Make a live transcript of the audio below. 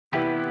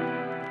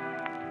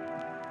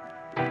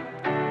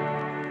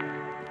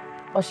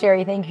Well,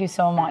 Shari, thank you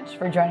so much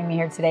for joining me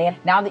here today.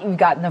 Now that you've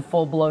gotten the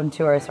full-blown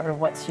tour, sort of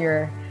what's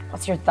your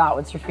thought,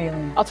 what's your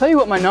feeling? I'll tell you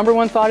what my number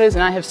one thought is,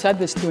 and I have said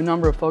this to a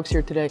number of folks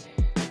here today.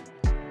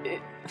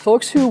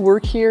 Folks who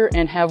work here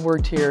and have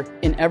worked here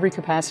in every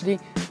capacity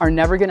are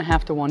never going to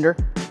have to wonder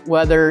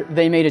whether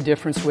they made a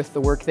difference with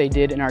the work they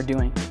did and are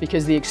doing,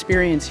 because the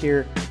experience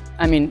here,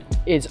 I mean,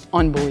 is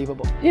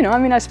unbelievable. You know, I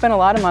mean, I spent a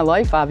lot of my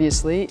life,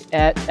 obviously,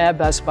 at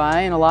Best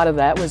Buy, and a lot of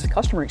that was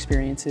customer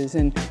experiences.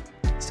 And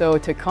so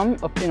to come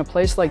up in a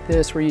place like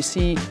this where you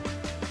see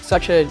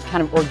such a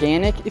kind of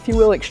organic, if you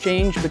will,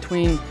 exchange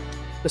between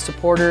the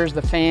supporters,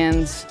 the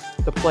fans,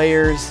 the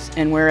players,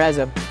 and where as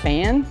a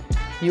fan,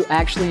 you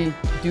actually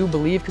do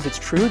believe, because it's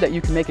true, that you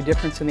can make a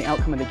difference in the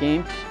outcome of the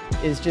game,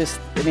 is just,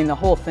 I mean, the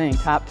whole thing,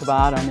 top to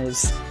bottom,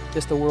 is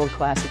just a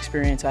world-class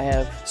experience. I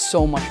have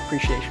so much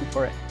appreciation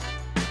for it.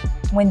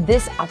 When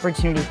this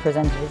opportunity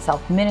presented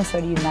itself,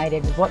 Minnesota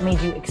United, what made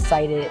you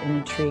excited and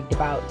intrigued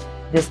about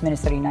this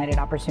Minnesota United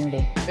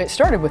opportunity? It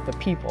started with the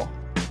people.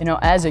 You know,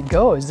 as it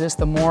goes,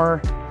 the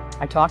more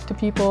I talked to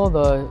people,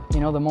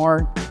 the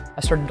more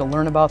I started to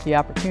learn about the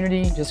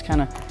opportunity, just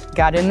kind of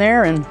got in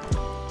there, and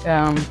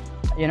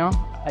you know,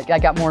 I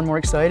got more and more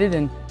excited.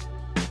 And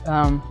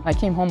I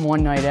came home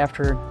one night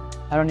after,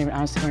 I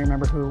honestly don't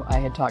remember who I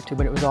had talked to,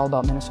 but it was all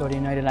about Minnesota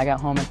United. I got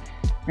home and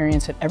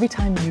Marianne said, every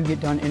time you get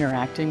done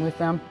interacting with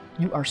them,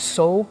 you are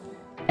so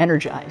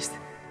energized.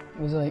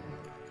 It was like,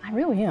 I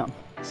really am.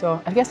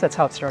 So I guess that's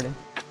how it started.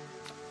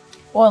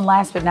 Well, and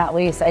last but not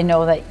least, I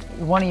know that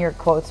one of your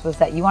quotes was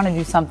that you want to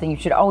do something, you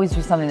should always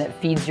do something that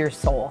feeds your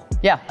soul.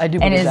 Yeah, I do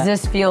believe that. And does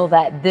this feel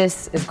that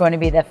this is going to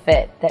be the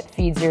fit that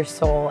feeds your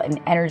soul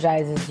and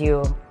energizes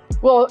you?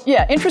 Well,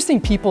 yeah, interesting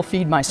people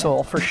feed my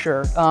soul, for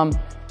sure.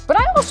 But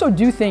I also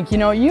do think, you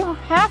know, you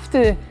have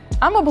to,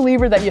 I'm a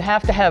believer that you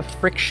have to have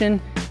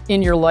friction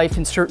in your life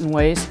in certain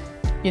ways,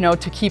 you know,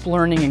 to keep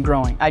learning and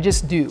growing. I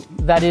just do.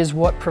 That is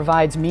what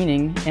provides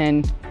meaning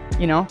and,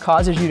 you know,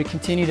 causes you to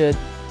continue to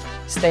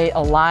stay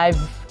alive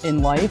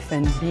in life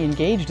and be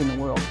engaged in the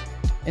world.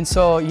 And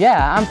so,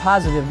 yeah, I'm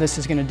positive this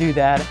is going to do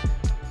that.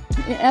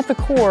 At the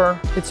core,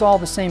 it's all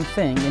the same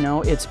thing, you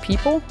know, it's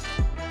people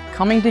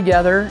coming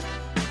together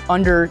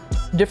under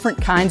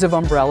different kinds of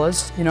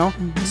umbrellas, you know.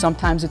 Mm-hmm.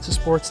 Sometimes it's a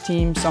sports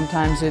team,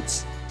 sometimes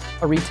it's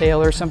a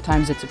retailer,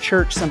 sometimes it's a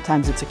church,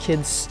 sometimes it's a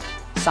kids'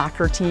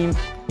 soccer team.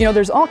 You know,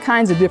 there's all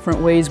kinds of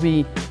different ways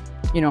we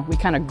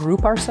kind of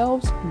group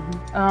ourselves.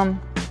 Mm-hmm.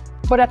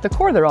 But at the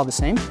core, they're all the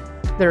same.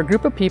 They're a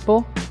group of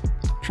people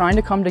trying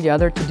to come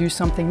together to do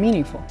something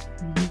meaningful.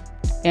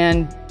 Mm-hmm.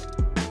 And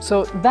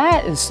so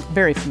that is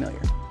very familiar.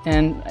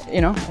 And,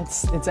 you know,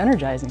 it's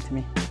energizing to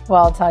me.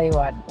 Well, I'll tell you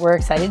what, we're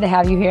excited to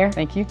have you here.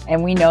 Thank you.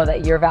 And we know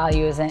that your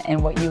values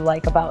and what you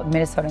like about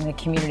Minnesota and the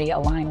community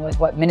align with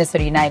what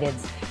Minnesota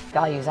United's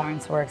values are.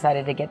 And so we're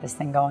excited to get this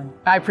thing going.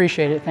 I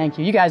appreciate it. Thank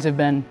you. You guys have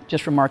been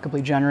just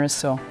remarkably generous,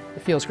 so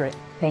it feels great.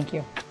 Thank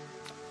you.